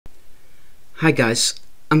Hi guys,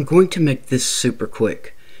 I'm going to make this super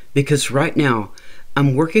quick because right now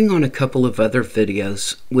I'm working on a couple of other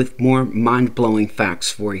videos with more mind-blowing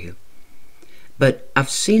facts for you. But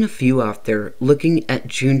I've seen a few out there looking at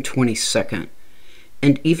June 22nd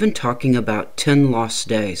and even talking about 10 lost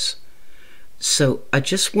days. So I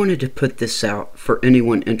just wanted to put this out for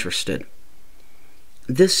anyone interested.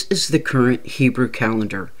 This is the current Hebrew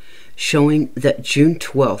calendar showing that June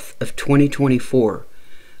 12th of 2024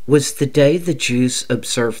 was the day the Jews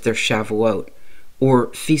observed their Shavuot,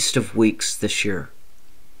 or Feast of Weeks, this year.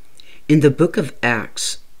 In the book of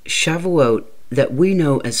Acts, Shavuot, that we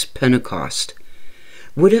know as Pentecost,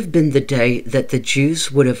 would have been the day that the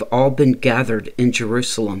Jews would have all been gathered in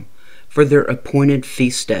Jerusalem for their appointed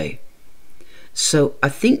feast day. So I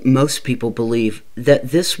think most people believe that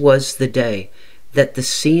this was the day that the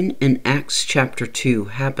scene in Acts chapter 2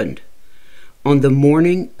 happened, on the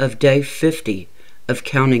morning of day 50 of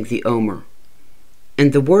counting the Omer.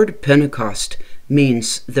 And the word Pentecost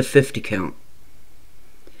means the 50 count.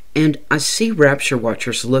 And I see Rapture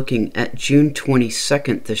watchers looking at June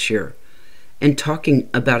 22nd this year and talking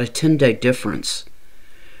about a 10-day difference.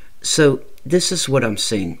 So this is what I'm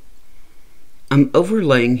seeing. I'm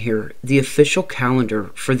overlaying here the official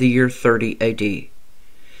calendar for the year 30 AD.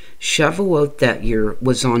 Shavuot that year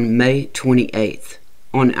was on May 28th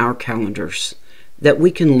on our calendars that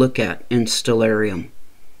we can look at in Stellarium.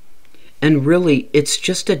 And really, it's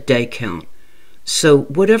just a day count. So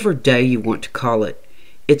whatever day you want to call it,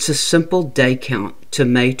 it's a simple day count to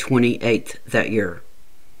May 28th that year.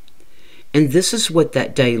 And this is what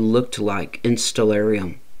that day looked like in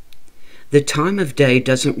Stellarium. The time of day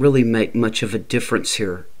doesn't really make much of a difference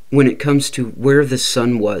here when it comes to where the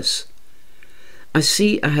sun was. I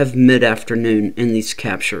see I have mid-afternoon in these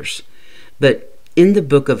captures, but in the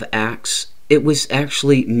book of Acts, it was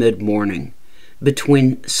actually mid-morning,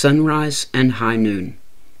 between sunrise and high noon.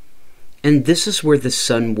 And this is where the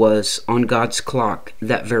sun was on God's clock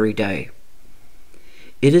that very day.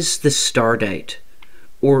 It is the star date,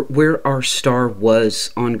 or where our star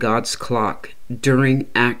was on God's clock during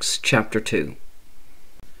Acts chapter 2.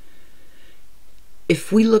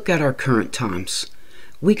 If we look at our current times,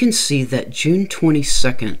 we can see that June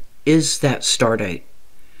 22nd is that star date.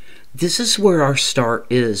 This is where our star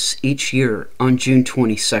is each year on June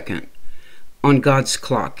 22nd, on God's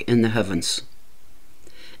clock in the heavens.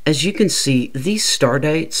 As you can see, these star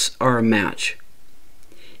dates are a match.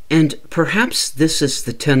 And perhaps this is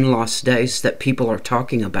the 10 lost days that people are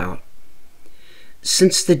talking about.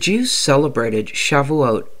 Since the Jews celebrated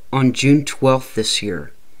Shavuot on June 12th this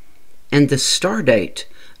year, and the star date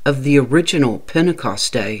of the original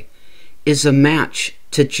Pentecost day is a match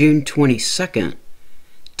to June 22nd,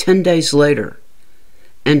 10 days later,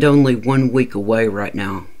 and only 1 week away right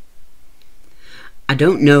now. I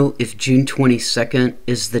don't know if June 22nd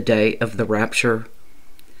is the day of the rapture.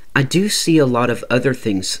 I do see a lot of other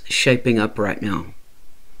things shaping up right now.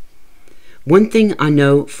 One thing I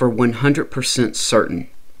know for 100% certain,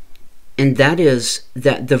 and that is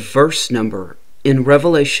that the verse number in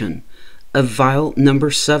Revelation of vial number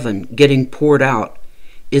 7 getting poured out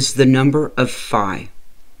is the number of Phi.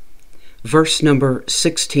 Verse number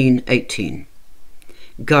 1618.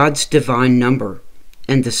 God's divine number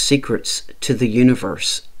and the secrets to the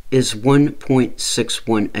universe is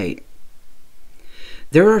 1.618.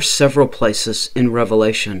 There are several places in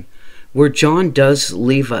Revelation where John does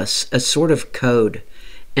leave us a sort of code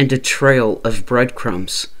and a trail of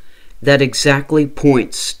breadcrumbs that exactly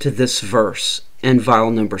points to this verse and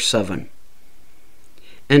vial number 7.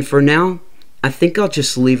 And for now, I think I'll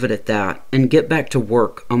just leave it at that and get back to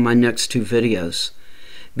work on my next 2 videos,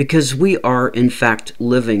 because we are in fact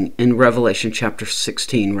living in Revelation chapter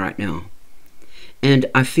 16 right now. And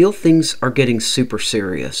I feel things are getting super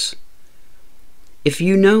serious. If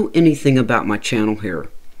you know anything about my channel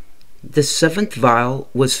here, the 7th vial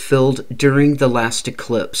was filled during the last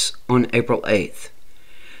eclipse on April 8th.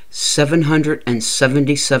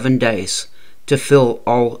 777 days to fill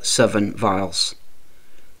all 7 vials.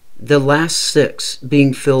 The last 6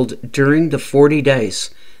 being filled during the 40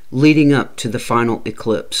 days leading up to the final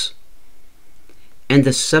eclipse. And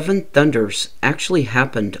the 7 thunders actually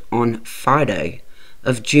happened on Phi Day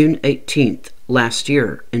of June 18th last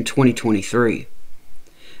year in 2023,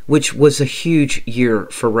 which was a huge year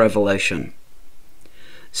for Revelation.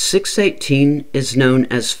 618 is known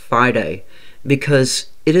as Phi Day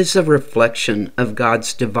because it is a reflection of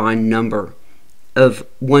God's divine number of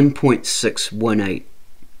 1.618.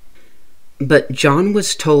 But John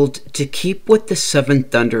was told to keep what the 7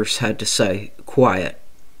 thunders had to say quiet.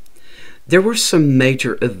 There were some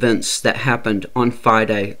major events that happened on Phi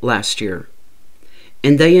Day last year,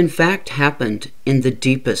 and they in fact happened in the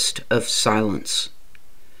deepest of silence.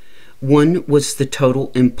 One was the total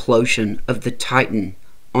implosion of the Titan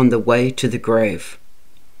on the way to the grave,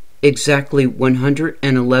 exactly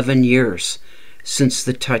 111 years since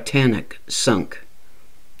the Titanic sunk.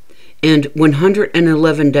 And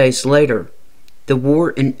 111 days later, the war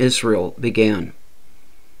in Israel began.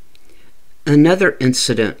 Another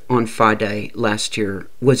incident on Phi Day last year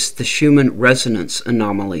was the Schumann resonance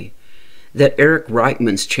anomaly that Eric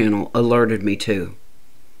Reichman's channel alerted me to.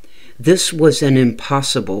 This was an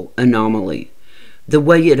impossible anomaly, the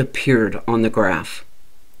way it appeared on the graph.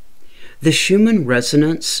 The Schumann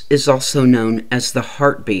resonance is also known as the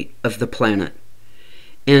heartbeat of the planet,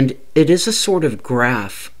 and it is a sort of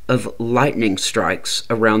graph of lightning strikes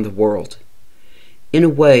around the world. In a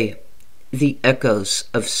way, the echoes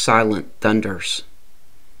of silent thunders.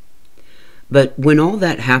 But when all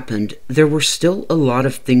that happened, there were still a lot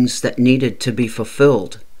of things that needed to be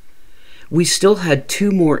fulfilled. We still had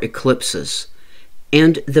 2 more eclipses,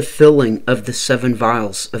 and the filling of the 7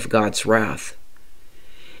 vials of God's wrath.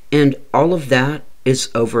 And all of that is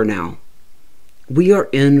over now. We are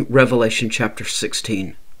in Revelation chapter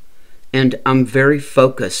 16, and I'm very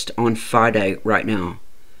focused on Phi Day right now,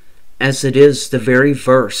 as it is the very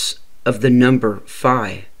verse of the number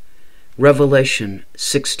Phi, Revelation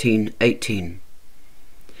 16:18.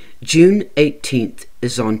 June 18th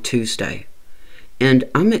is on Tuesday, and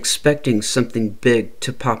I'm expecting something big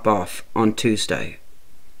to pop off on Tuesday.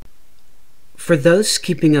 For those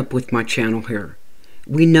keeping up with my channel here,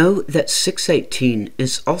 we know that 6:18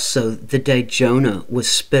 is also the day Jonah was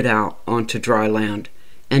spit out onto dry land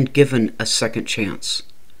and given a second chance.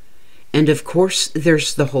 And of course,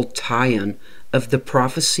 there's the whole tie-in of the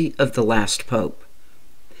prophecy of the last pope.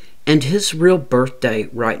 And his real birthday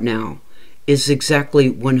right now is exactly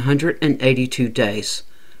 182 days,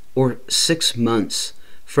 or 6 months,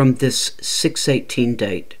 from this 6:18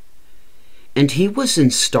 date. And he was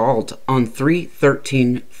installed on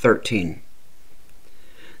 3/13/13.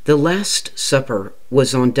 The Last Supper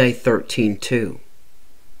was on day 13 too.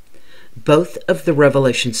 Both of the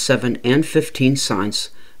Revelation 7 and 15 signs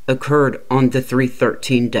occurred on the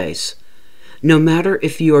 3/13 days, no matter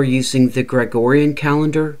if you are using the Gregorian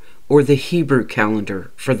calendar or the Hebrew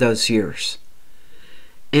calendar for those years.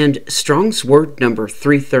 And Strong's word number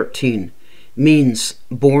 313 means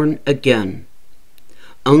born again,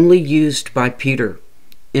 only used by Peter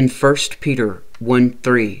in 1 Peter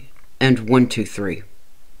 1:3 and 1:2-3.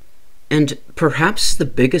 And perhaps the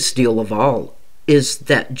biggest deal of all is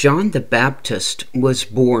that John the Baptist was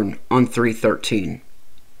born on 3/13.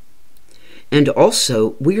 And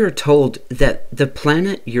also, we are told that the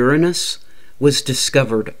planet Uranus was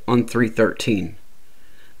discovered on 3/13,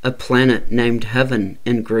 a planet named Heaven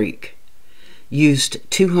in Greek, used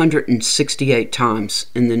 268 times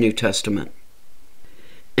in the New Testament.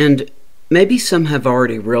 And maybe some have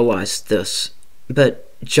already realized this, but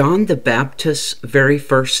John the Baptist's very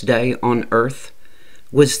first day on earth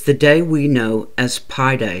was the day we know as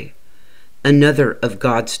Pi Day, another of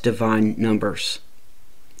God's divine numbers.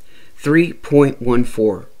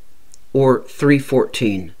 3.14, or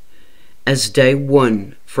 314, as day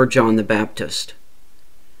 1 for John the Baptist.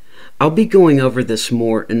 I'll be going over this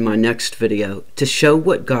more in my next video to show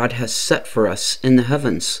what God has set for us in the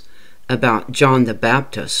heavens about John the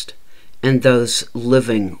Baptist and those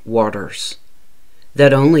living waters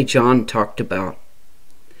that only John talked about,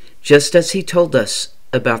 just as he told us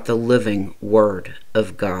about the living Word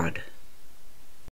of God.